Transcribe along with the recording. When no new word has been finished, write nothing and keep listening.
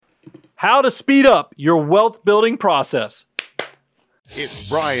how to speed up your wealth building process. It's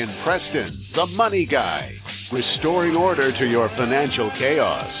Brian Preston, the money guy, restoring order to your financial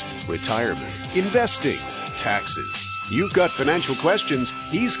chaos, retirement, investing, taxes. You've got financial questions,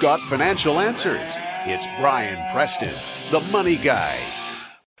 he's got financial answers. It's Brian Preston, the money guy.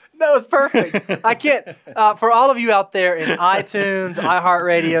 That was perfect. I can't, for all of you out there in iTunes,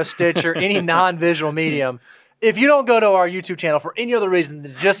 iHeartRadio, Stitcher, any non-visual medium, if you don't go to our YouTube channel for any other reason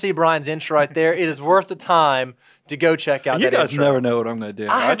than just see Brian's intro right there, it is worth the time to go check out that intro. You guys never know what I'm going to do.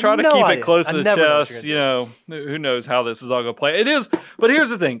 I try to no keep idea. it close I to the never know what chest. you're Who knows how this is all going to play. It is, but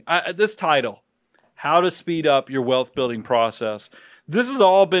here's the thing. This title, How to Speed Up Your Wealth Building Process, this has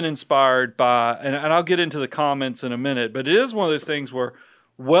all been inspired by, and I'll get into the comments in a minute, but it is one of those things where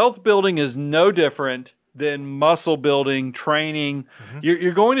wealth building is no different than muscle building, training. Mm-hmm.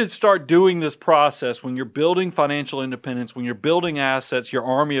 You're going to start doing this process when you're building financial independence, when you're building assets, your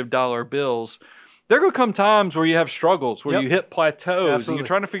army of dollar bills. There are going to come times where you have struggles, where you hit plateaus, and you're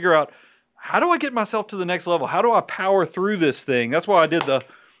trying to figure out, how do I get myself to the next level? How do I power through this thing? That's why I did the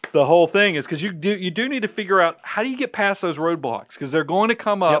whole thing, is because you do need to figure out, how do you get past those roadblocks? Because they're going to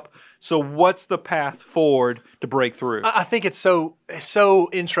come up. So what's the path forward to break through? I think it's so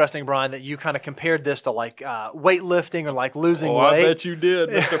interesting, Brian, that you kind of compared this to like weightlifting or like losing weight. I bet you did,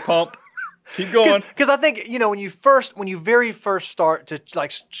 Mr. Pump. Keep going. Because I think, when you very first start to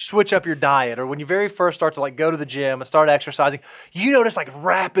like switch up your diet, or when you very first start to like go to the gym and start exercising, you notice like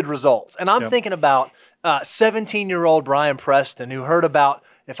rapid results. And I'm thinking about 17-year-old Brian Preston, who heard about,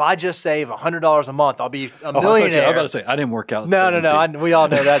 if I just save $100 a month, I'll be a millionaire. I was about to say, I didn't work out. No. We all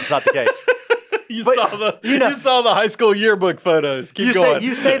know that's not the case. You saw the high school yearbook photos. Keep going.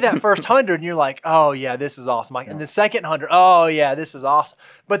 You save that first 100 and you're like, oh yeah, this is awesome. And the second 100, oh yeah, this is awesome.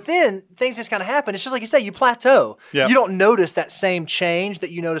 But then things just kind of happen. It's just like you say, you plateau. Yeah. You don't notice that same change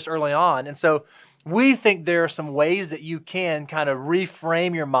that you noticed early on. And so we think there are some ways that you can kind of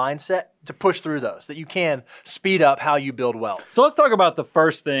reframe your mindset to push through those, that you can speed up how you build wealth. So let's talk about the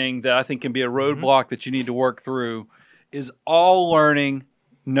first thing that I think can be a roadblock that you need to work through is all learning,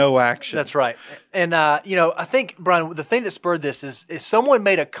 no action. That's right. And, I think, Brian, the thing that spurred this is someone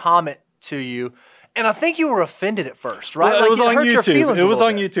made a comment to you, and I think you were offended at first, right? Well, it was on YouTube. It was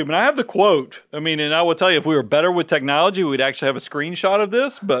on bit. YouTube. And I have the quote. And I will tell you, if we were better with technology, we'd actually have a screenshot of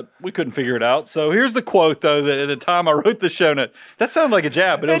this, but we couldn't figure it out. So here's the quote, though, that at the time I wrote the show note. That sounded like a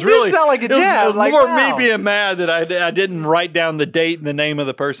jab, but it was really... It did sound like a jab. It was more me being mad that I didn't write down the date and the name of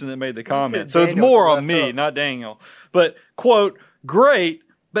the person that made the comment. So it's more on me, not Daniel. But, quote, great,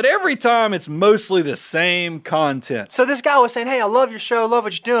 but every time it's mostly the same content. So this guy was saying, hey, I love your show, love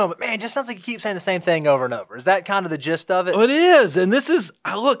what you're doing, but man, it just sounds like you keep saying the same thing over and over. Is that kind of the gist of it? Well, it is. And this is,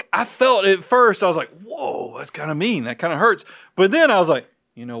 I felt at first, I was like, whoa, that's kind of mean. That kind of hurts. But then I was like,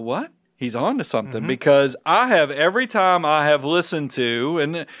 you know what? He's on to something, because every time I have listened to,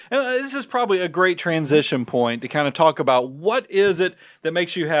 and this is probably a great transition point to kind of talk about what is it that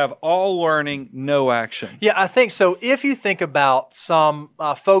makes you have all learning, no action. Yeah, I think so. If you think about some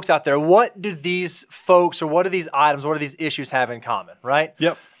folks out there, what do these folks, or what do these items, what do these issues have in common, right?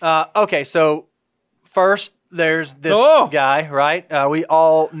 Yep. Okay, so first, there's this guy, right? We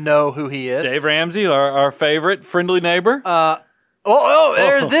all know who he is. Dave Ramsey, our favorite friendly neighbor.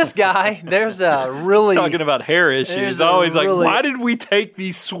 There's this guy. There's a really... Talking about hair issues. Always why did we take the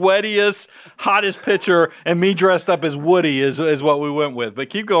sweatiest, hottest picture and me dressed up as Woody is what we went with.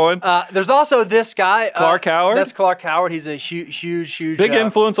 But keep going. There's also this guy. Clark Howard. That's Clark Howard. He's a huge... Big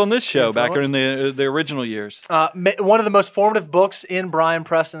influence on this show back in the original years. One of the most formative books in Brian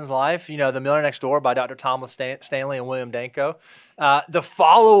Preston's life, The Millionaire Next Door by Dr. Thomas Stanley and William Danko. The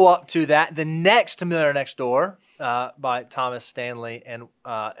follow-up to that, the next Millionaire Next Door, by Thomas Stanley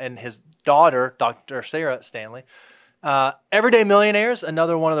and his daughter, Dr. Sarah Stanley. Everyday Millionaires,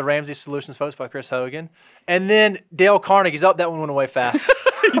 another one of the Ramsey Solutions folks by Chris Hogan. And then Dale Carnegie's that one went away fast.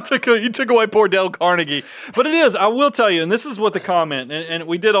 You took away poor Dale Carnegie. But it is, I will tell you, and this is what the comment, and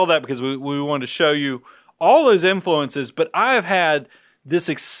we did all that because we wanted to show you all those influences, but I have had this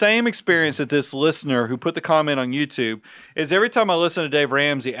same experience that this listener who put the comment on YouTube is every time I listen to Dave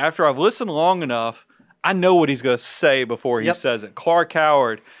Ramsey, after I've listened long enough, I know what he's going to say before he says it. Clark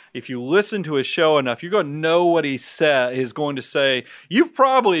Howard, if you listen to his show enough, you're going to know what he is going to say.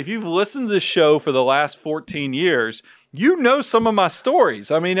 If you've listened to this show for the last 14 years, you know some of my stories.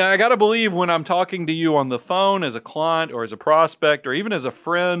 I got to believe when I'm talking to you on the phone as a client or as a prospect or even as a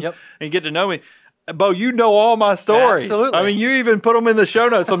friend and you get to know me, Bo, you know all my stories. Absolutely. You even put them in the show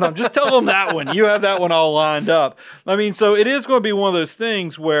notes sometimes. Just tell them that one. You have that one all lined up. So it is going to be one of those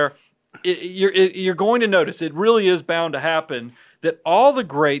things where you're going to notice, it really is bound to happen, that all the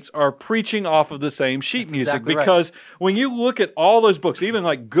greats are preaching off of the same sheet music. exactly right. Because when you look at all those books, even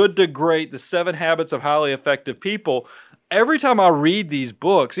like Good to Great, The 7 Habits of Highly Effective People, every time I read these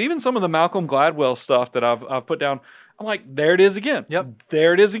books, even some of the Malcolm Gladwell stuff that I've put down, I'm like, there it is again. Yep.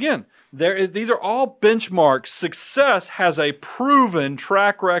 There it is again. These are all benchmarks. Success has a proven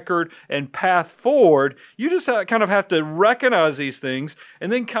track record and path forward. You just kind of have to recognize these things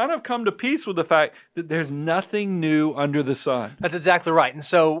and then kind of come to peace with the fact that there's nothing new under the sun. That's exactly right. And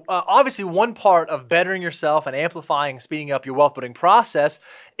so obviously one part of bettering yourself and amplifying and speeding up your wealth building process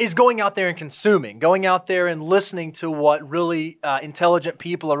is going out there and consuming, going out there and listening to what really intelligent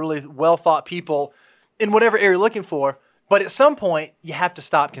people or really well-thought people in whatever area you're looking for. But at some point, you have to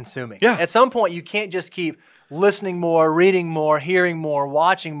stop consuming. Yeah. At some point, you can't just keep listening more, reading more, hearing more,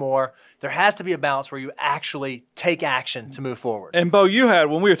 watching more. There has to be a balance where you actually take action to move forward. And Bo, you had,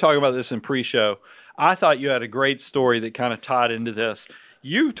 when we were talking about this in pre-show, I thought you had a great story that kind of tied into this.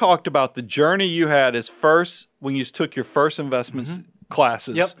 You talked about the journey you had as when you took your first investments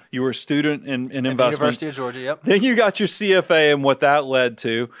classes. Yep. You were a student in At the investment. University of Georgia, yep. Then you got your CFA and what that led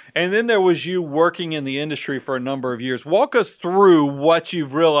to. And then there was you working in the industry for a number of years. Walk us through what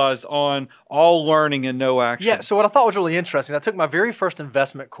you've realized on all learning and no action. Yeah, so what I thought was really interesting, I took my very first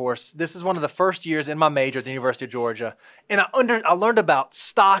investment course. This is one of the first years in my major at the University of Georgia. And I learned about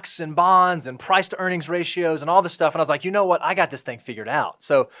stocks and bonds and price to earnings ratios and all this stuff. And I was like, you know what? I got this thing figured out.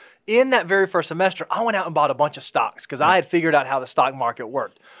 So in that very first semester, I went out and bought a bunch of stocks because I had figured out how the stock market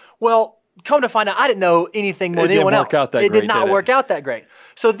worked. Well, come to find out, I didn't know anything more than anyone else. It did not work out that great.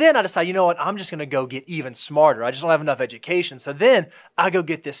 So then I decided, you know what, I'm just going to go get even smarter. I just don't have enough education. So then I go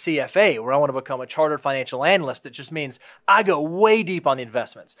get this CFA where I want to become a chartered financial analyst. That just means I go way deep on the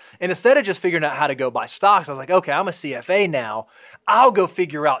investments. And instead of just figuring out how to go buy stocks, I was like, okay, I'm a CFA now. I'll go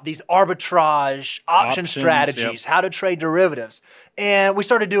figure out these arbitrage option strategies, how to trade derivatives. And we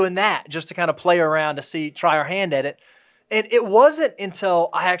started doing that just to kind of play around to try our hand at it. And it wasn't until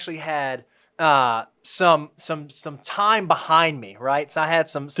I actually had some time behind me, right? So I had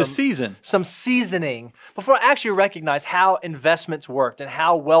some seasoning before I actually recognized how investments worked and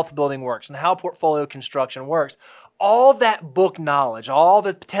how wealth building works and how portfolio construction works. All that book knowledge, all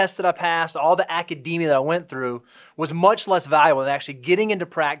the tests that I passed, all the academia that I went through was much less valuable than actually getting into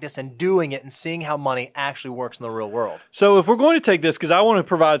practice and doing it and seeing how money actually works in the real world. So if we're going to take this, because I want to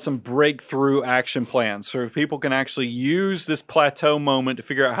provide some breakthrough action plans so people can actually use this plateau moment to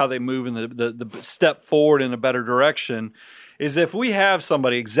figure out how they move in the step forward in a better direction, is if we have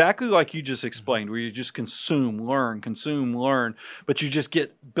somebody exactly like you just explained, where you just consume, learn, but you just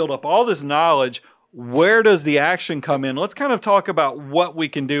build up all this knowledge. Where does the action come in? Let's kind of talk about what we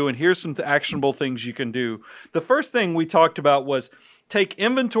can do, and here's some actionable things you can do. The first thing we talked about was take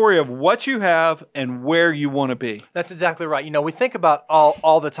inventory of what you have and where you want to be. That's exactly right. You know, we think about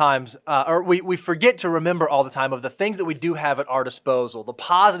all the times, or we forget to remember all the time of the things that we do have at our disposal, the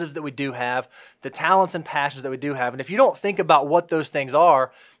positives that we do have, the talents and passions that we do have. And if you don't think about what those things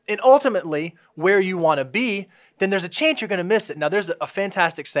are, and ultimately where you want to be, then there's a chance you're going to miss it. Now, there's a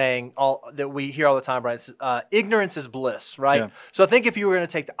fantastic saying that we hear all the time, Brian. It's, ignorance is bliss, right? Yeah. So I think if you were going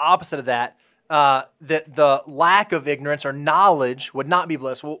to take the opposite of that, that the lack of ignorance or knowledge would not be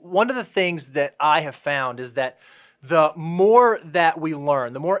bliss. Well, one of the things that I have found is that the more that we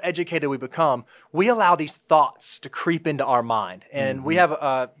learn, the more educated we become, we allow these thoughts to creep into our mind. And we have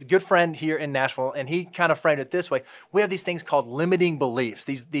a good friend here in Nashville, and he kind of framed it this way. We have these things called limiting beliefs.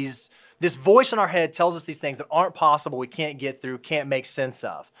 This voice in our head tells us these things that aren't possible, we can't get through, can't make sense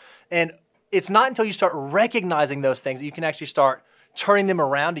of. And it's not until you start recognizing those things that you can actually start turning them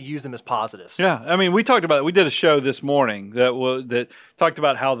around to use them as positives. Yeah, I mean, we talked about it. We did a show this morning that talked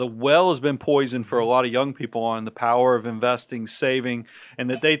about how the well has been poisoned for a lot of young people on the power of investing, saving, and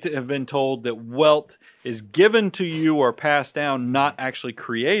that they have been told that wealth is given to you or passed down, not actually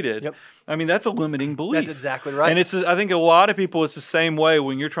created. Yep. I mean, that's a limiting belief. That's exactly right. And I think a lot of people, it's the same way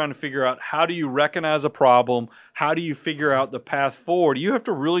when you're trying to figure out how do you recognize a problem, how do you figure out the path forward. You have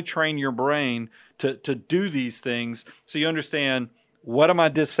to really train your brain to do these things so you understand, what am I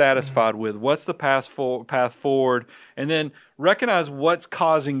dissatisfied with? What's the path forward? And then recognize what's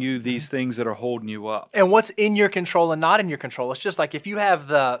causing you these things that are holding you up. And what's in your control and not in your control. It's just like if you have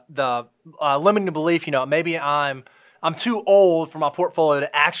the limiting belief, you know, maybe I'm too old for my portfolio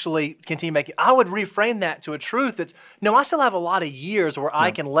to actually continue making. I would reframe that to a truth that's, no, I still have a lot of years where I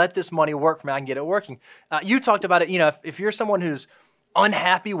can let this money work for me. I can get it working. You talked about it, you know, if you're someone who's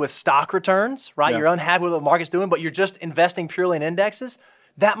unhappy with stock returns, right? Yeah. You're unhappy with what the market's doing, but you're just investing purely in indexes.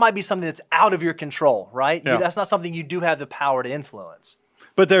 That might be something that's out of your control, right? Yeah. That's not something you do have the power to influence.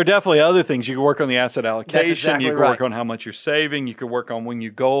 But there are definitely other things. You can work on the asset allocation. exactly you can work on how much you're saving. You can work on when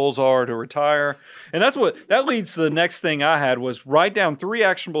your goals are to retire. And that leads to the next thing I had was write down 3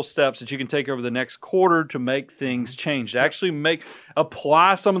 actionable steps that you can take over the next quarter to make things change, to actually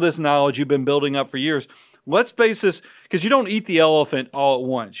apply some of this knowledge you've been building up for years. Let's base this, because you don't eat the elephant all at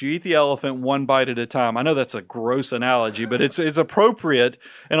once. You eat the elephant one bite at a time. I know that's a gross analogy, but it's appropriate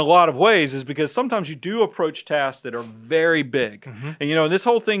in a lot of ways, is because sometimes you do approach tasks that are very big. And, this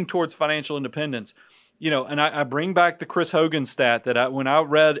whole thing towards financial independence, and I bring back the Chris Hogan stat that when I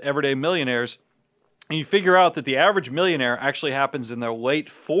read Everyday Millionaires, and you figure out that the average millionaire actually happens in their late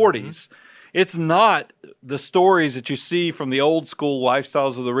 40s. It's not the stories that you see from the old school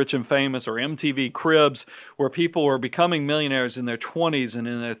Lifestyles of the Rich and Famous or MTV Cribs where people are becoming millionaires in their 20s and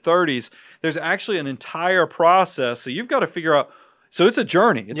in their 30s. There's actually an entire process. So you've got to figure out. So it's a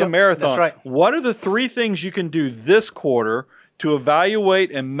journey. It's a marathon. That's right. What are the 3 things you can do this quarter to evaluate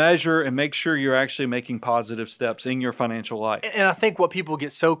and measure and make sure you're actually making positive steps in your financial life? And I think what people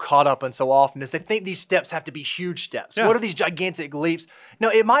get so caught up in so often is they think these steps have to be huge steps. Yeah. What are these gigantic leaps? No,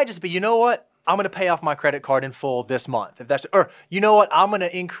 it might just be, you know what? I'm going to pay off my credit card in full this month. Or you know what? I'm going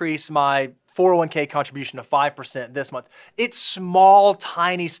to increase my 401k contribution to 5% this month. It's small,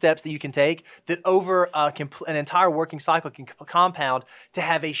 tiny steps that you can take that over an entire working cycle can compound to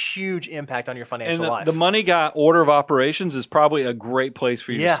have a huge impact on your financial life. The Money Guy order of operations is probably a great place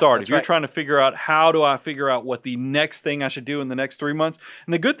for you to start. If you're trying to figure out how do I figure out what the next thing I should do in the next 3 months.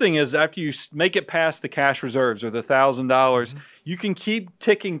 And the good thing is after you make it past the cash reserves or the $1,000, you can keep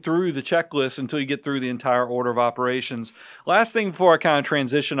ticking through the checklist until you get through the entire order of operations. Last thing before I kind of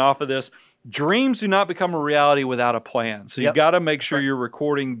transition off of this, dreams do not become a reality without a plan. So you've got to make sure you're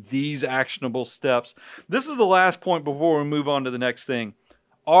recording these actionable steps. This is the last point before we move on to the next thing.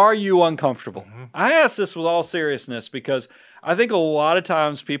 Are you uncomfortable? I ask this with all seriousness because I think a lot of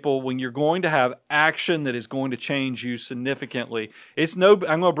times people, when you're going to have action that is going to change you significantly, I'm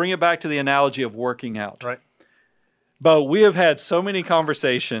going to bring it back to the analogy of working out. Right. But we have had so many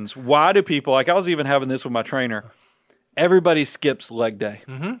conversations. Why do people, like I was even having this with my trainer, everybody skips leg day.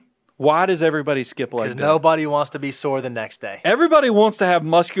 Why does everybody skip leg day? Because nobody wants to be sore the next day. Everybody wants to have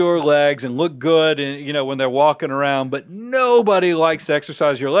muscular legs and look good and when they're walking around, but nobody likes to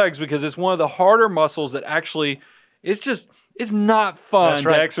exercise your legs because it's one of the harder muscles that actually it's not fun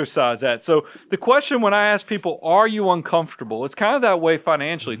to exercise that. So the question when I ask people, are you uncomfortable? It's kind of that way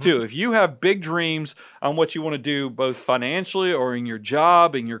financially too. If you have big dreams on what you want to do both financially or in your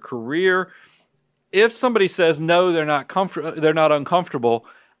job, in your career, if somebody says no, they're not uncomfortable,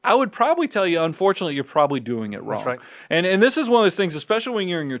 I would probably tell you, unfortunately, you're probably doing it wrong. That's right. And this is one of those things, especially when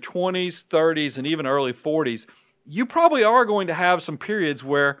you're in your 20s, 30s, and even early 40s, you probably are going to have some periods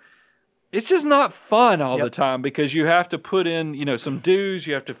where it's just not fun all the time because you have to put in, some dues.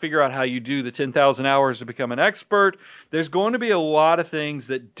 You have to figure out how you do the 10,000 hours to become an expert. There's going to be a lot of things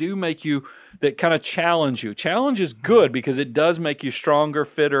that do make you, that kind of challenge you. Challenge is good because it does make you stronger,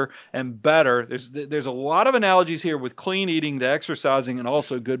 fitter, and better. There's a lot of analogies here with clean eating to exercising and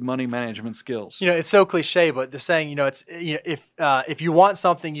also good money management skills. It's so cliche, but the saying, if you want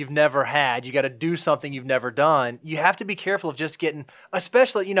something you've never had, you got to do something you've never done. You have to be careful of just getting,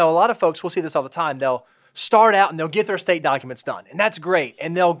 especially, a lot of folks, we'll see this all the time. They'll start out and they'll get their state documents done, and that's great.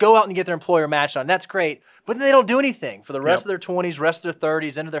 And they'll go out and get their employer match done. That's great. But then they don't do anything for the rest of their 20s, rest of their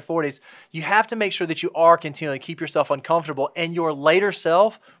 30s, into their 40s. You have to make sure that you are continually keep yourself uncomfortable, and your later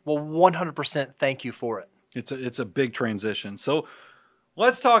self will 100% thank you for it. It's a big transition. So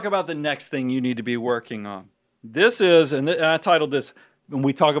let's talk about the next thing you need to be working on. This is, and I titled this, and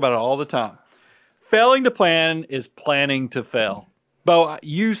we talk about it all the time, failing to plan is planning to fail. Bo,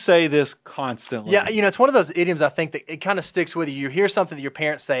 you say this constantly. Yeah, it's one of those idioms I think that it kind of sticks with you. You hear something that your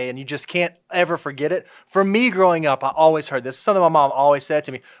parents say and you just can't ever forget it. For me growing up, I always heard this. Something my mom always said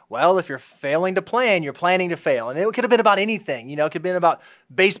to me, well, if you're failing to plan, you're planning to fail. And it could have been about anything. It could have been about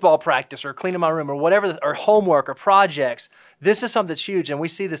baseball practice or cleaning my room or whatever, or homework or projects. This is something that's huge, and we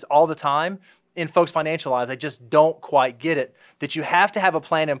see this all the time in folks' financial lives. They just don't quite get it, that you have to have a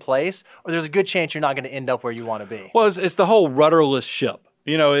plan in place or there's a good chance you're not going to end up where you want to be. Well, it's the whole rudderless ship.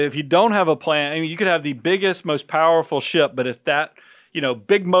 If you don't have a plan, you could have the biggest, most powerful ship, but if that,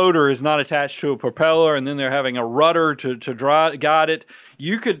 big motor is not attached to a propeller and then they're having a rudder to guide it,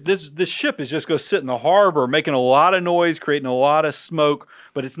 this ship is just going to sit in the harbor making a lot of noise, creating a lot of smoke,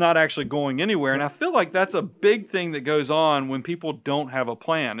 but it's not actually going anywhere. And I feel like that's a big thing that goes on when people don't have a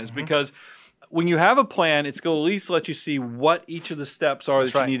plan, is because when you have a plan, it's going to at least let you see what each of the steps are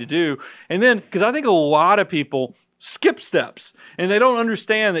that you need to do. And then, because I think a lot of people skip steps, and they don't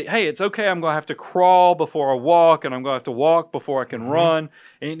understand that, hey, it's okay, I'm going to have to crawl before I walk, and I'm going to have to walk before I can run.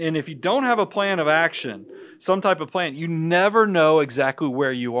 And if you don't have a plan of action, some type of plan, you never know exactly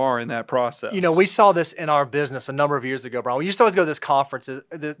where you are in that process. You know, we saw this in our business a number of years ago, Brian. We used to always go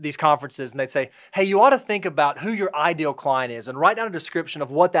to these conferences, and they'd say, hey, you ought to think about who your ideal client is and write down a description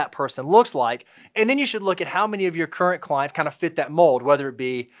of what that person looks like. And then you should look at how many of your current clients kind of fit that mold, whether it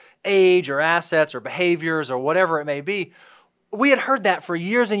be age or assets or behaviors or whatever it may be. We had heard that for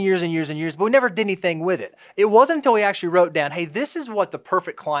years and years and years and years, but we never did anything with it. It wasn't until we actually wrote down, hey, this is what the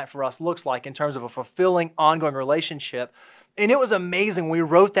perfect client for us looks like in terms of a fulfilling, ongoing relationship. And it was amazing. When we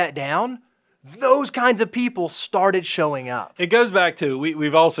wrote that down, those kinds of people started showing up. It goes back to,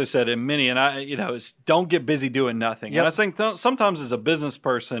 we've also said in many, and it's don't get busy doing nothing. Yep. And I think sometimes as a business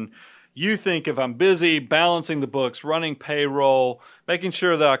person, you think if I'm busy balancing the books, running payroll, making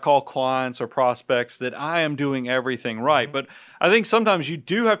sure that I call clients or prospects, that I am doing everything right. But I think sometimes you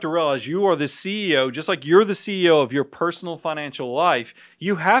do have to realize you are the CEO, just like you're the CEO of your personal financial life.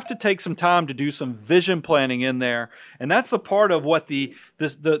 You have to take some time to do some vision planning in there. And that's the part of what the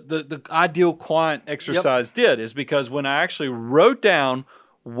ideal client exercise did, is because when I actually wrote down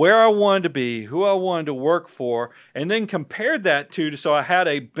where I wanted to be, who I wanted to work for, and then compared that to, so I had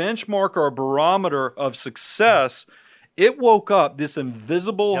a benchmark or a barometer of success, it woke up this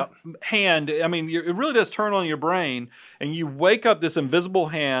invisible hand. I mean, it really does turn on your brain, and you wake up this invisible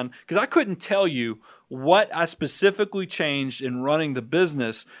hand, because I couldn't tell you what I specifically changed in running the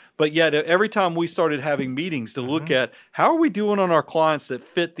business, but yet every time we started having meetings to look at how are we doing on our clients that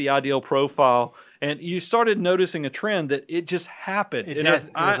fit the ideal profile, and you started noticing a trend that it just happened. It and did.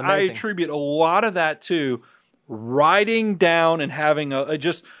 It was I amazing. attribute a lot of that to writing down and having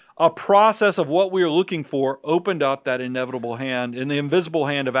a process of what we were looking for opened up that inevitable hand and the invisible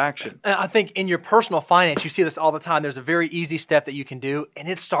hand of action. And I think in your personal finance, you see this all the time. There's a very easy step that you can do, and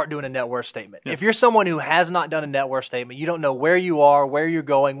it's start doing a net worth statement. If you're someone who has not done a net worth statement, you don't know where you are, where you're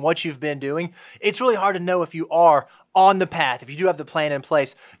going, what you've been doing, it's really hard to know if you are on the path. If you do have the plan in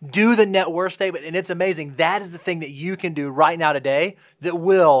place, do the net worth statement, and it's amazing. That is the thing that you can do right now today that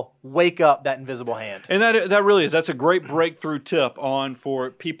will wake up that invisible hand. And that really is. That's a great breakthrough tip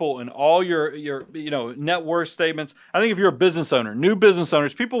for people in all your net worth statements. I think if you're a business owner, new business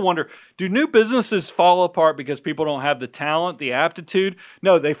owners, people wonder, do new businesses fall apart because people don't have the talent, the aptitude?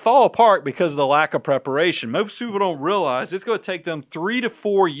 No, they fall apart because of the lack of preparation. Most people don't realize it's going to take them 3 to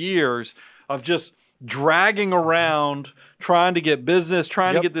 4 years of just dragging around, trying to get business,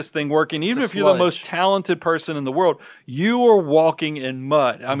 trying to get this thing working. Even if you're the most talented person in the world, you are walking in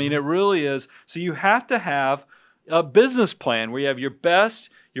mud. I mean, it really is. So you have to have a business plan where you have your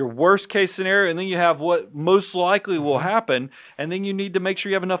best, your worst case scenario, and then you have what most likely will happen. And then you need to make sure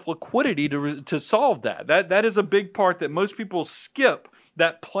you have enough liquidity to solve that. That is a big part that most people skip,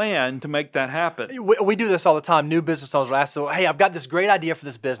 that plan to make that happen. We do this all the time. New business owners will ask, so, hey, I've got this great idea for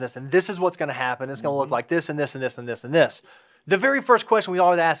this business, and this is what's going to happen. It's going to look like this and this and this and this and this. The very first question we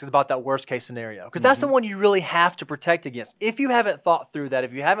always ask is about that worst case scenario, because that's the one you really have to protect against. If you haven't thought through that,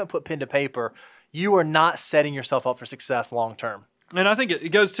 if you haven't put pen to paper, you are not setting yourself up for success long term. And I think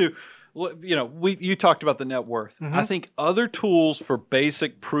it goes to, you talked about the net worth. I think other tools for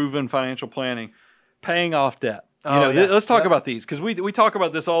basic proven financial planning, paying off debt. Let's talk about these, because we talk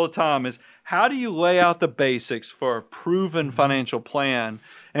about this all the time, is how do you lay out the basics for a proven financial plan?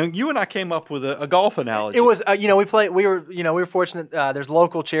 And you and I came up with a golf analogy. It was, we were fortunate. There's a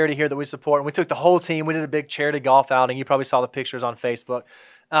local charity here that we support, and we took the whole team. We did a big charity golf outing. You probably saw the pictures on Facebook.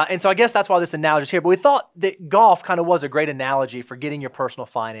 And so I guess that's why this analogy is here. But we thought that golf kind of was a great analogy for getting your personal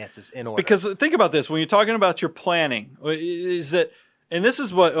finances in order. Because think about this, when you're talking about your planning, is that, and this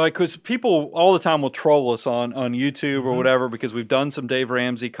is what, because people all the time will troll us on YouTube or whatever, because we've done some Dave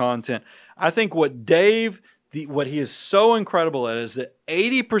Ramsey content. I think what what he is so incredible at is that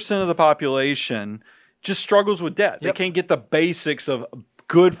 80% of the population just struggles with debt. They can't get the basics of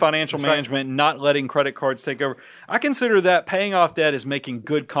good financial management and not letting credit cards take over. I consider that paying off debt is making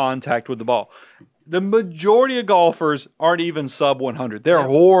good contact with the ball. The majority of golfers aren't even sub 100. They're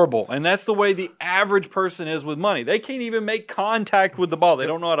horrible. And that's the way the average person is with money. They can't even make contact with the ball. They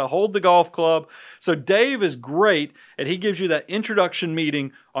don't know how to hold the golf club. So Dave is great, and he gives you that introduction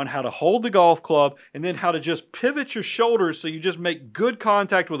meeting on how to hold the golf club and then how to just pivot your shoulders so you just make good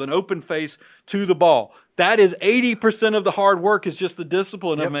contact with an open face to the ball. That is 80% of the hard work is just the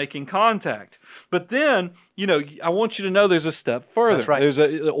discipline Yep. of making contact. But then, I want you to know there's a step further. That's right. There's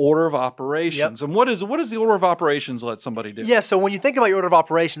an order of operations. And what does the order of operations let somebody do? Yeah, so when you think about your order of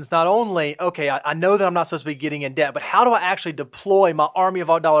operations, not only, okay, I know that I'm not supposed to be getting in debt, but how do I actually deploy my army of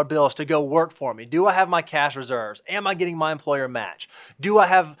dollar bills to go work for me? Do I have my cash reserves? Am I getting my employer match? Do I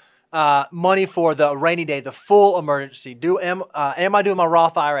have money for the rainy day, the full emergency? Am I doing my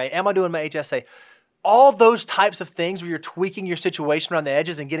Roth IRA? Am I doing my HSA? All those types of things where you're tweaking your situation around the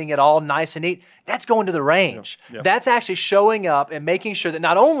edges and getting it all nice and neat, that's going to the range. Yeah. That's actually showing up and making sure that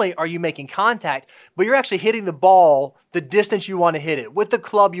not only are you making contact, but you're actually hitting the ball the distance you want to hit it, with the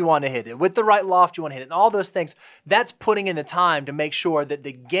club you want to hit it, with the right loft you want to hit it, and all those things. That's putting in the time to make sure that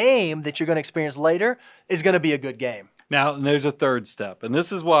the game that you're going to experience later is going to be a good game. Now, there's a third step. And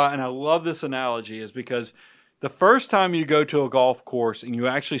this is why, and I love this analogy, is because the first time you go to a golf course and you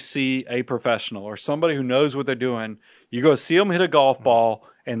actually see a professional or somebody who knows what they're doing, you go see them hit a golf ball,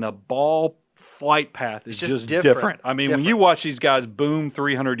 and the ball flight path is just different. I mean, when you watch these guys boom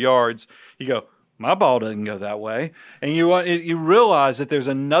 300 yards, you go, my ball doesn't go that way. And you realize that there's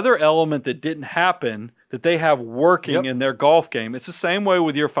another element that didn't happen that they have working in their golf game. It's the same way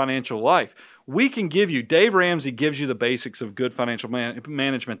with your financial life. We can give you, Dave Ramsey gives you the basics of good financial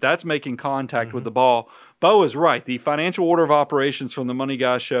management. That's making contact with the ball. Bo is right. The financial order of operations from the Money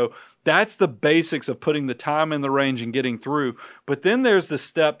Guy Show, that's the basics of putting the time in the range and getting through. But then there's the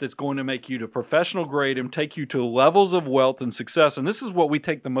step that's going to make you to professional grade and take you to levels of wealth and success. And this is what we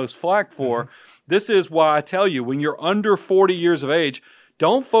take the most flack for. This is why I tell you, when you're under 40 years of age,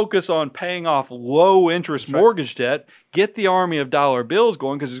 don't focus on paying off low-interest mortgage debt. Get the army of dollar bills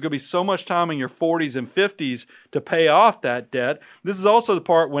going, because there's going to be so much time in your 40s and 50s to pay off that debt. This is also the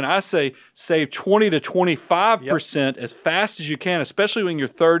part when I say save 20 to 25% as fast as you can, especially when you're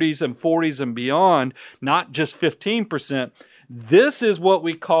 30s and 40s and beyond, not just 15%. This is what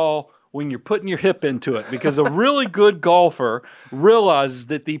we call when you're putting your hip into it, because a really good golfer realizes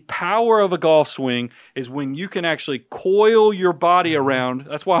that the power of a golf swing is when you can actually coil your body around.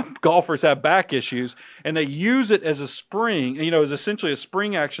 That's why golfers have back issues, and they use it as a spring, as essentially a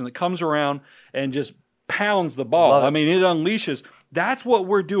spring action that comes around and just pounds the ball. I mean, it unleashes. That's what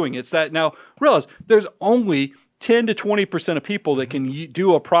we're doing. It's that. Now, realize there's only 10 to 20% of people that can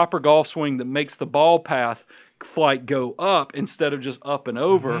do a proper golf swing that makes the ball path flight go up instead of just up and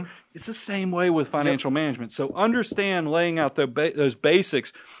over. It's the same way with financial management. So understand laying out those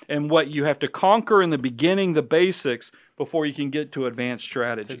basics and what you have to conquer in the beginning, the basics, before you can get to advanced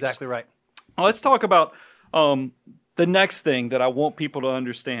strategies. That's exactly right. Now, let's talk about the next thing that I want people to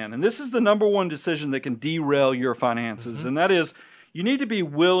understand. And this is the number one decision that can derail your finances, and that is you need to be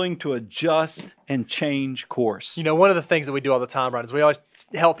willing to adjust and change course. One of the things that we do all the time, Brian, is we always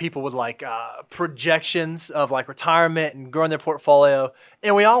help people with projections of retirement and growing their portfolio.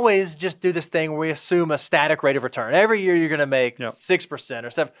 And we always just do this thing where we assume a static rate of return. Every year you're going to make 6% or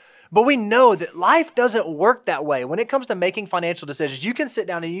 7%. But we know that life doesn't work that way. When it comes to making financial decisions, you can sit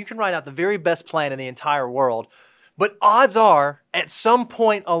down and you can write out the very best plan in the entire world. But odds are, at some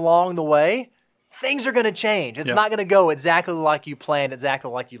point along the way, things are going to change. It's not going to go exactly like you planned, exactly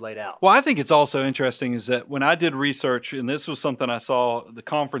like you laid out. Well, I think it's also interesting is that when I did research, and this was something I saw, the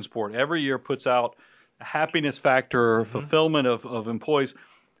Conference Board every year puts out a happiness factor or fulfillment of employees.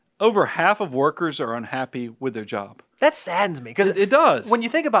 Over half of workers are unhappy with their job. That saddens me because it does. When you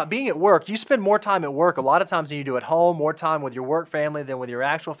think about being at work, you spend more time at work a lot of times than you do at home, more time with your work family than with your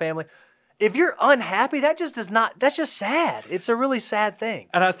actual family. If you're unhappy, that's just sad. It's a really sad thing.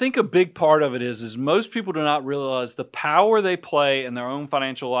 And I think a big part of it is most people do not realize the power they play in their own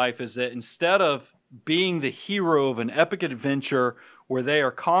financial life is that instead of being the hero of an epic adventure where they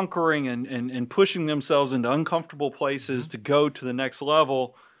are conquering and pushing themselves into uncomfortable places to go to the next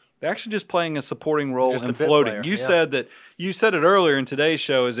level, they're actually just playing a supporting role and floating. You said it earlier in today's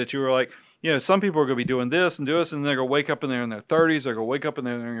show is that you were like, some people are going to be doing this, and they're going to wake up in their 30s, they're going to wake up in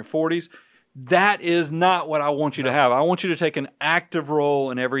their 40s. That is not what I want you to have. I want you to take an active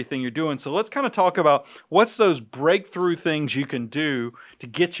role in everything you're doing. So let's kind of talk about what's those breakthrough things you can do to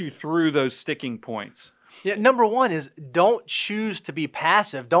get you through those sticking points. Yeah, number one is don't choose to be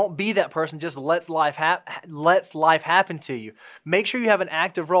passive. Don't be that person just lets life happen to you. Make sure you have an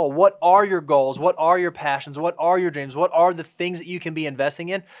active role. What are your goals? What are your passions? What are your dreams? What are the things that you can be investing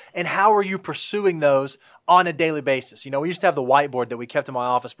in? And how are you pursuing those on a daily basis? We used to have the whiteboard that we kept in my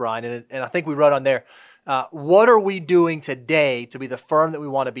office, Brian, and I think we wrote on there, what are we doing today to be the firm that we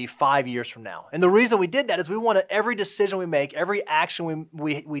want to be 5 years from now? And the reason we did that is we wanted every decision we make, every action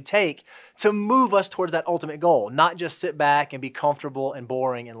we take to move us towards that ultimate goal, not just sit back and be comfortable and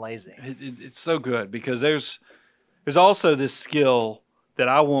boring and lazy. It's so good because there's also this skill that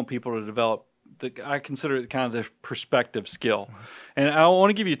I want people to develop. I consider it kind of the perspective skill. And I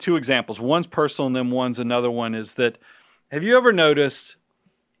want to give you two examples. One's personal and then one's another one is that, have you ever noticed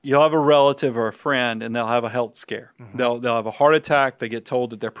you'll have a relative or a friend and they'll have a health scare? They'll have a heart attack. They get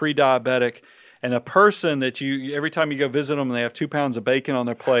told that they're pre-diabetic. And a person that every time you go visit them and they have 2 pounds of bacon on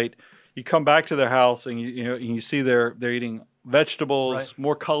their plate, you come back to their house and you see they're eating vegetables,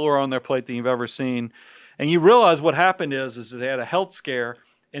 more color on their plate than you've ever seen. And you realize what happened is that they had a health scare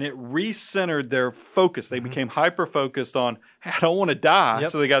and it recentered their focus. They became hyper-focused on, hey, I don't want to die,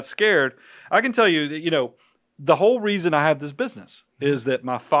 so they got scared. I can tell you that, the whole reason I have this business is that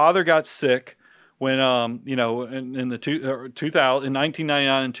my father got sick when, in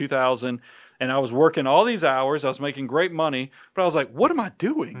 1999 and 2000, and I was working all these hours. I was making great money, but I was like, what am I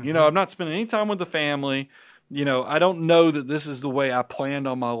doing? I'm not spending any time with the family. I don't know that this is the way I planned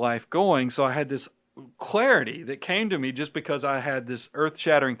on my life going. So I had this clarity that came to me just because I had this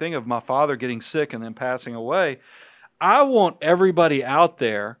earth-shattering thing of my father getting sick and then passing away. I want everybody out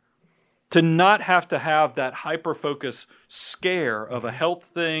there to not have to have that hyper-focus scare of a health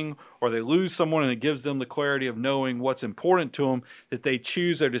thing or they lose someone and it gives them the clarity of knowing what's important to them, that they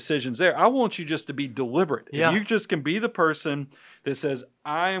choose their decisions there. I want you just to be deliberate. If you just can be the person that says,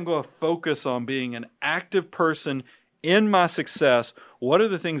 I am going to focus on being an active person in my success. What are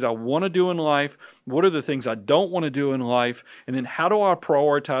the things I want to do in life? What are the things I don't want to do in life? And then how do I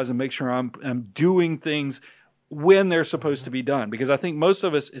prioritize and make sure I'm doing things when they're supposed to be done? Because I think most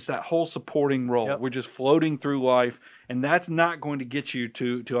of us, it's that whole supporting role. We're just floating through life, and that's not going to get you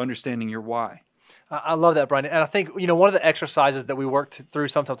to understanding your why. I love that, Brian. And I think, one of the exercises that we work through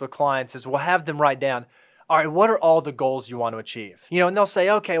sometimes with clients is we'll have them write down, all right, what are all the goals you want to achieve? And they'll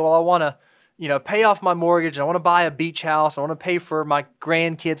say, okay, well, I want to pay off my mortgage. I want to buy a beach house. I want to pay for my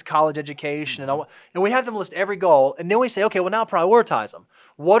grandkids' college education. And we have them list every goal. And then we say, okay, well, now prioritize them.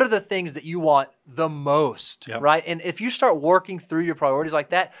 What are the things that you want the most, right? And if you start working through your priorities like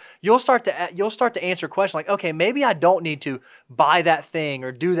that, you'll start to answer questions like, okay, maybe I don't need to buy that thing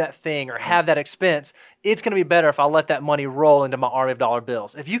or do that thing or have that expense. It's going to be better if I let that money roll into my army of dollar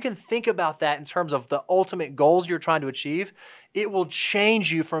bills. If you can think about that in terms of the ultimate goals you're trying to achieve, it will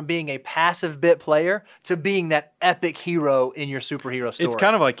change you from being a passive bit player to being that epic hero in your superhero story. It's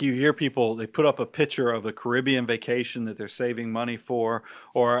kind of like you hear people, they put up a picture of a Caribbean vacation that they're saving money for,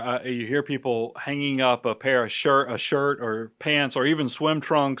 or you hear people hanging up a pair of a shirt or pants or even swim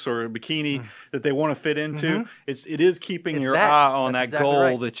trunks or a bikini that they want to fit into. It is keeping your eye on that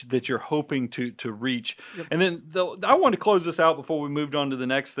goal that you're hoping to reach. And then I want to close this out before we moved on to the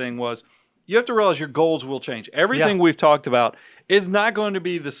next thing was, you have to realize your goals will change. Everything we've talked about is not going to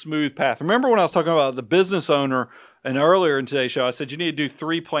be the smooth path. Remember when I was talking about the business owner and earlier in today's show, I said you need to do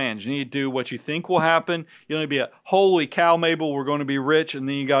 3 plans. You need to do what you think will happen. You need to be holy cow, Mabel, we're going to be rich. And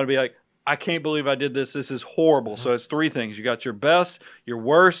then you got to be like, I can't believe I did this. This is horrible. So it's 3 things. You got your best, your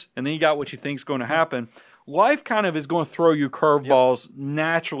worst, and then you got what you think is going to happen. Life kind of is going to throw you curveballs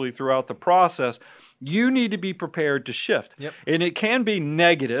naturally throughout the process. You need to be prepared to shift. And it can be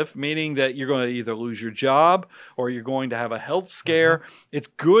negative, meaning that you're going to either lose your job or you're going to have a health scare. It's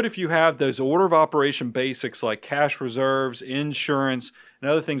good if you have those order of operation basics like cash reserves, insurance,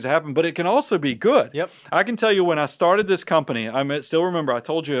 and other things that happen, but it can also be good. I can tell you when I started this company, I still remember I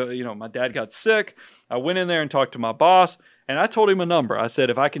told you, my dad got sick. I went in there and talked to my boss, and I told him a number. I said,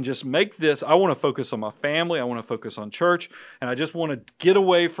 if I can just make this, I want to focus on my family, I want to focus on church, and I just want to get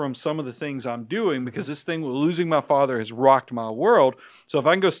away from some of the things I'm doing because this thing with losing my father has rocked my world. So if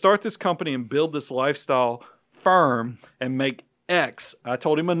I can go start this company and build this lifestyle firm and make X, I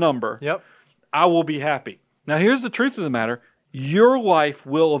told him a number, I will be happy. Now here's the truth of the matter. Your life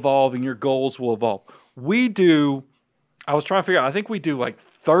will evolve and your goals will evolve. I was trying to figure out, I think we do like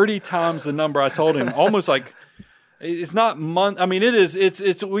 30 times the number I told him, almost like, it's not month. I mean, it is,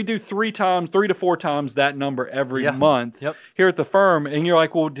 we do 3 to 4 times that number every month here at the firm. And you're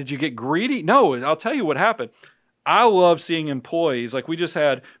like, well, did you get greedy? No, I'll tell you what happened. I love seeing employees, like we just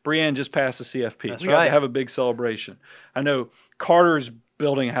had, Brianne just passed the CFP. We got to have a big celebration. I know Carter's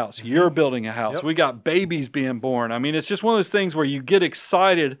building a house. You're building a house. We got babies being born. I mean, it's just one of those things where you get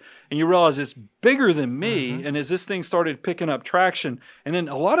excited and you realize it's bigger than me. And as this thing started picking up traction, and then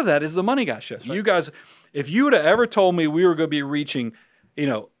a lot of that is the Money Guy show. You guys, if you would have ever told me we were going to be reaching,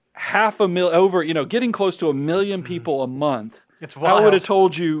 500,000 over, getting close to 1 million people a month It's I would wild. have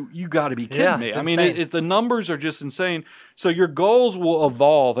told you, you got to be kidding Yeah, me. it's I mean, insane. the numbers are just insane. So your goals will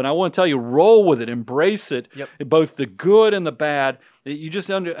evolve. And I want to tell you, roll with it, embrace it, Yep. both the good and the bad. You just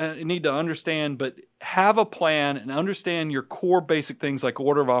need to understand, but have a plan and understand your core basic things like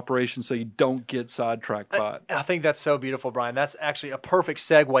order of operations so you don't get sidetracked by it. I think that's so beautiful, Brian. That's actually a perfect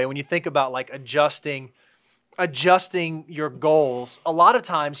segue when you think about like adjusting your goals. A lot of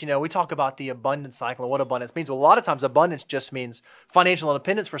times, we talk about the abundance cycle and what abundance means. Well, a lot of times abundance just means financial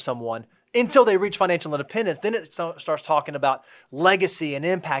independence for someone until they reach financial independence. Then it starts talking about legacy and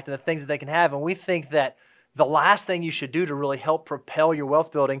impact and the things that they can have. And we think that the last thing you should do to really help propel your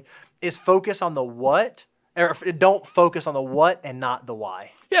wealth building is focus on the what, or don't focus on the what and not the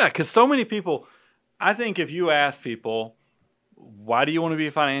why. Yeah, because so many people, I think if you ask people, why do you want to be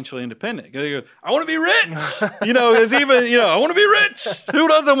financially independent? They go, I want to be rich. It's even, I want to be rich. Who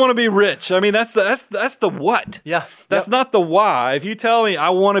doesn't want to be rich? I mean, that's the what. Yeah. That's not the why. If you tell me I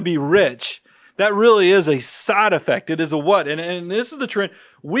want to be rich, that really is a side effect. It is a what. And this is the trend.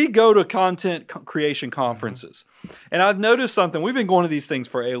 We go to content creation conferences. And I've noticed something. We've been going to these things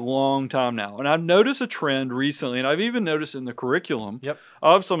for a long time now. And I've noticed a trend recently, and I've even noticed in the curriculum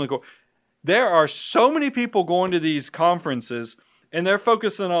of some of the there are so many people going to these conferences and they're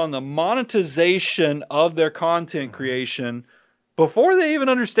focusing on the monetization of their content creation before they even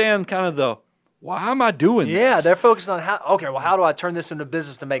understand kind of the, why am I doing this? Yeah, they're focused on how do I turn this into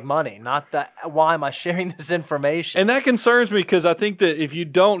business to make money? Not that, why am I sharing this information? And that concerns me because I think that if you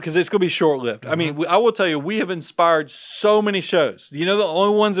don't, because it's going to be short-lived. I mean, I will tell you, we have inspired so many shows. The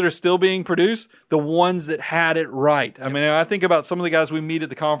only ones that are still being produced? The ones that had it right. I mean, I think about some of the guys we meet at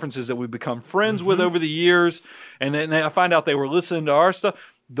the conferences that we've become friends with over the years, and then I find out they were listening to our stuff.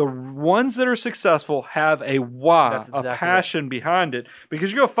 The ones that are successful have a why, exactly a passion behind it,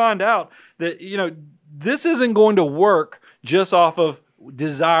 because you're going to find out that, this isn't going to work just off of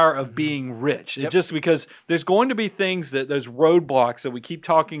desire of being rich. It just because there's going to be things those roadblocks that we keep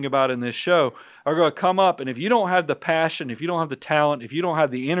talking about in this show are going to come up. And if you don't have the passion, if you don't have the talent, if you don't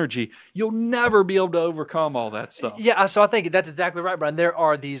have the energy, you'll never be able to overcome all that stuff. Yeah, so I think that's exactly right, Brian. There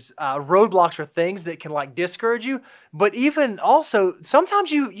are these roadblocks or things that can like discourage you, but even also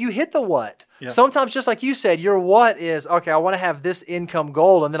sometimes you hit the what. Yeah. Sometimes, just like you said, your what is, okay, I want to have this income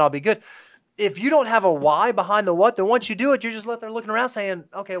goal and then I'll be good. If you don't have a why behind the what, then once you do it, you're just there looking around saying,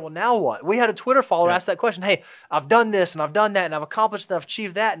 okay, well, now what? We had a Twitter follower ask that question. Hey, I've done this and I've done that and I've accomplished and I've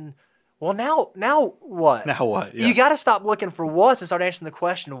achieved that. And well, now what? Now what? Yeah. You got to stop looking for what's and start answering the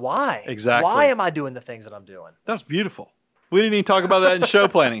question, why? Exactly. Why am I doing the things that I'm doing? That's beautiful. We didn't even talk about that in show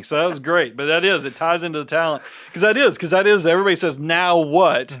planning, so that was great. But it ties into the talent. Because that is, everybody says, now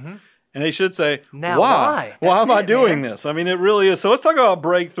what? And they should say, now why? Why am I doing this? I mean, it really is. So let's talk about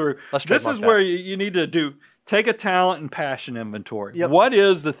breakthrough. This is where you need to take a talent and passion inventory. Yep. What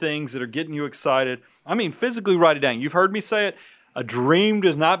is the things that are getting you excited? I mean, physically write it down. You've heard me say it. A dream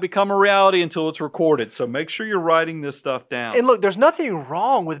does not become a reality until it's recorded. So make sure you're writing this stuff down. And look, there's nothing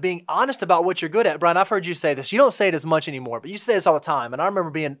wrong with being honest about what you're good at. Brian, I've heard you say this. You don't say it as much anymore, but you say this all the time. And I remember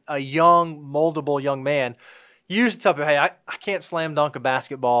being a young, moldable young man. You used to tell people, hey, I can't slam dunk a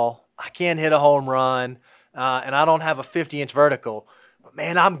basketball. I can't hit a home run, and I don't have a 50-inch vertical. But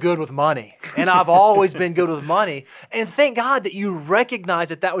man, I'm good with money, and I've always been good with money. And thank God that you recognize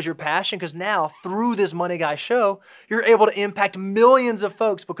that was your passion, because now through this Money Guy show, you're able to impact millions of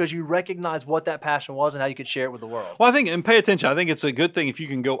folks because you recognize what that passion was and how you could share it with the world. Well, and pay attention. I think it's a good thing if you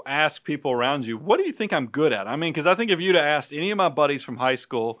can go ask people around you, what do you think I'm good at? I mean, because I think if you'd have asked any of my buddies from high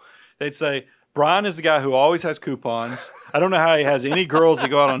school, they'd say, Brian is the guy who always has coupons. I don't know how he has any girls that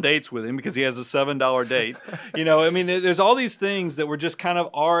go out on dates with him because he has a $7 date. I mean, there's all these things that were just kind of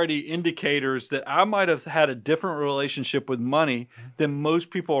already indicators that I might have had a different relationship with money than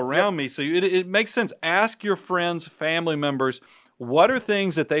most people around me. So it makes sense. Ask your friends, family members, what are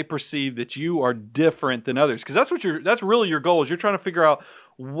things that they perceive that you are different than others? Because that's really your goal is you're trying to figure out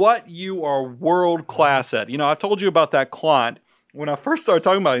what you are world class at. I've told you about that client. When I first started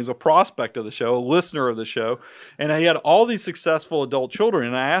talking about it, he was a prospect of the show, a listener of the show, and he had all these successful adult children.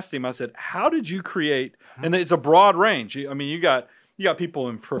 And I asked him, I said, how did you create, and it's a broad range. I mean, you got people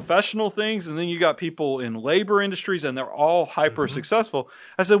in professional things, and then you got people in labor industries, and they're all hyper successful.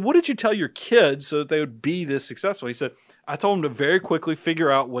 I said, what did you tell your kids so that they would be this successful? He said, I told them to very quickly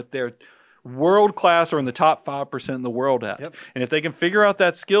figure out what their world class or in the top 5% in the world at. Yep. And if they can figure out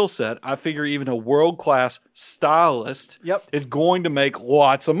that skill set, I figure even a world class stylist is going to make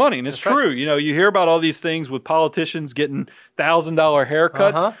lots of money. And it's true. Right. You hear about all these things with politicians getting $1,000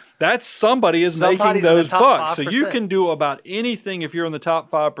 haircuts. That's somebody's making those bucks. 5%. So you can do about anything if you're in the top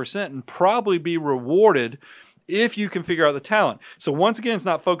 5% and probably be rewarded if you can figure out the talent. So once again, it's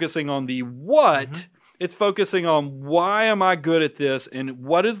not focusing on the what, it's focusing on why am I good at this and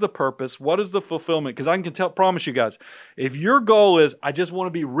what is the purpose, what is the fulfillment? Because I can promise you guys, if your goal is, I just want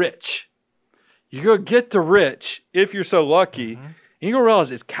to be rich, you're going to get to rich if you're so lucky. And you're going to realize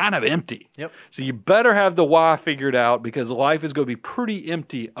it's kind of empty. Yep. So you better have the why figured out because life is going to be pretty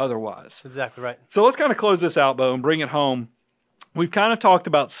empty otherwise. Exactly right. So let's kind of close this out, Bo, and bring it home. We've kind of talked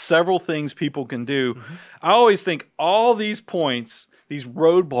about several things people can do. I always think all these points, these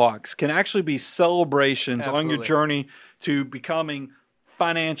roadblocks, can actually be celebrations on your journey to becoming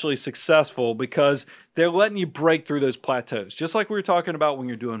financially successful because they're letting you break through those plateaus. Just like we were talking about when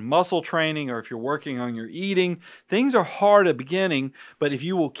you're doing muscle training or if you're working on your eating, things are hard at the beginning, but if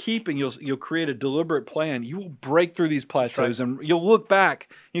you will keep and you'll create a deliberate plan, you will break through these plateaus and you'll look back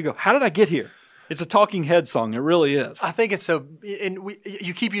and you go, how did I get here? It's a Talking Head song. It really is. I think it's so, and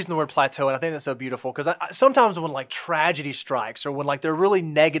you keep using the word plateau, and I think that's so beautiful because sometimes when like tragedy strikes or when like there are really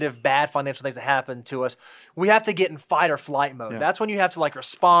negative, bad financial things that happen to us, we have to get in fight or flight mode. That's when you have to like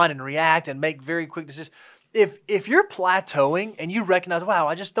respond and react and make very quick decisions. If you're plateauing and you recognize, wow,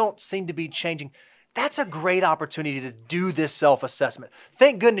 I just don't seem to be changing, that's a great opportunity to do this self-assessment.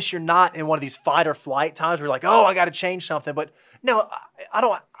 Thank goodness you're not in one of these fight or flight times where you're like, oh, I got to change something, but no, I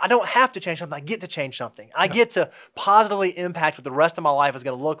don't have to change something. I get to change something. I get to positively impact what the rest of my life is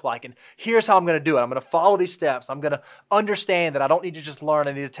going to look like. And here's how I'm going to do it. I'm going to follow these steps. I'm going to understand that I don't need to just learn.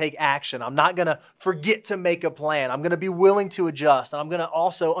 I need to take action. I'm not going to forget to make a plan. I'm going to be willing to adjust. And I'm going to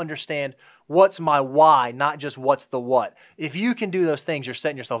also understand what's my why, not just what's the what. If you can do those things, you're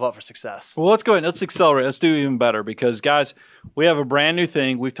setting yourself up for success. Well, let's go ahead. Let's accelerate. Let's do even better because, guys, we have a brand new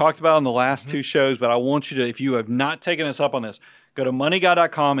thing. We've talked about it in the last two shows, but I want you to, if you have not taken us up on this, go to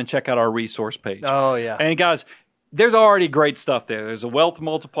moneyguy.com and check out our resource page. Oh, yeah. And, guys, there's already great stuff there. There's a wealth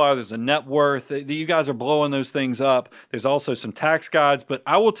multiplier. There's a net worth. You guys are blowing those things up. There's also some tax guides. But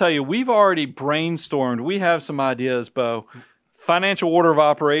I will tell you, we've already brainstormed. We have some ideas, Bo. Financial order of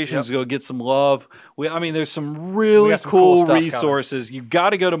operations is going to get some love. There's some really cool resources. You've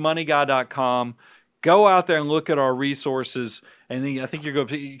got to go to moneyguy.com. Go out there and look at our resources. And then I think you're going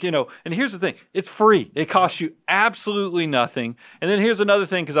to, and here's the thing. It's free. It costs you absolutely nothing. And then here's another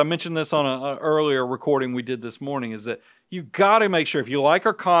thing, because I mentioned this on an earlier recording we did this morning, is that you got to make sure if you like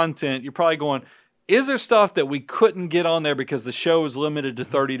our content, you're probably going, is there stuff that we couldn't get on there because the show is limited to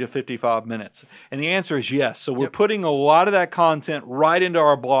 30 to 55 minutes? And the answer is yes. So we're putting a lot of that content right into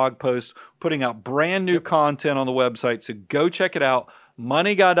our blog post, putting out brand new content on the website. So go check it out,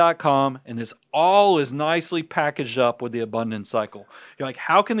 moneyguy.com. And this all is nicely packaged up with the abundance cycle. You're like,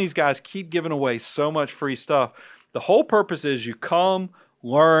 how can these guys keep giving away so much free stuff? The whole purpose is you come,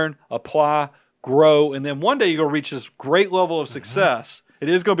 learn, apply, grow, and then one day you're going to reach this great level of success. It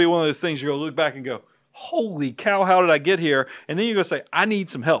is going to be one of those things you're going to look back and go, holy cow, how did I get here? And then you're going to say, I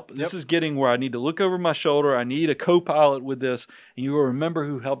need some help. This is getting where I need to look over my shoulder. I need a co-pilot with this. And you will remember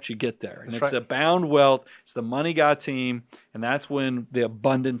who helped you get there. And it's the Bound Wealth. It's the Money Guy team. And that's when the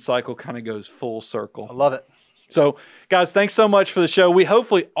abundance cycle kind of goes full circle. I love it. So, guys, thanks so much for the show.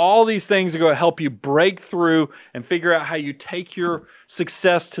 Hopefully all these things are going to help you break through and figure out how you take your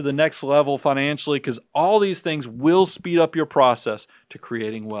success to the next level financially, because all these things will speed up your process to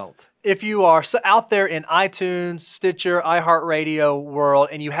creating wealth. If you are out there in iTunes, Stitcher, iHeartRadio world,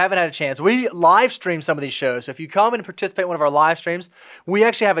 and you haven't had a chance, we live stream some of these shows. So if you come and participate in one of our live streams, we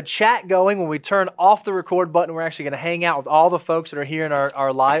actually have a chat going. When we turn off the record button, we're actually going to hang out with all the folks that are here in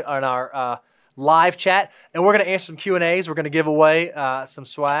our live chat, and we're going to answer some Q&As. We're going to give away some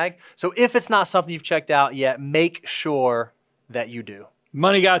swag. So if it's not something you've checked out yet, make sure that you do.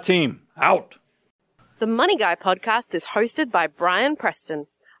 Money Guy team, out. The Money Guy podcast is hosted by Brian Preston.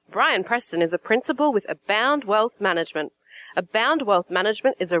 Brian Preston is a principal with Abound Wealth Management. Abound Wealth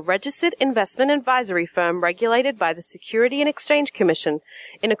Management is a registered investment advisory firm regulated by the Security and Exchange Commission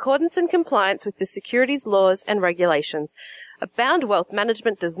in accordance and compliance with the securities laws and regulations. Abound Wealth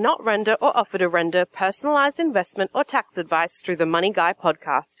Management does not render or offer to render personalized investment or tax advice through the Money Guy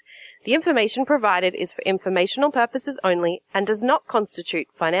podcast. The information provided is for informational purposes only and does not constitute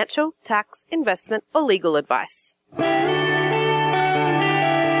financial, tax, investment, or legal advice.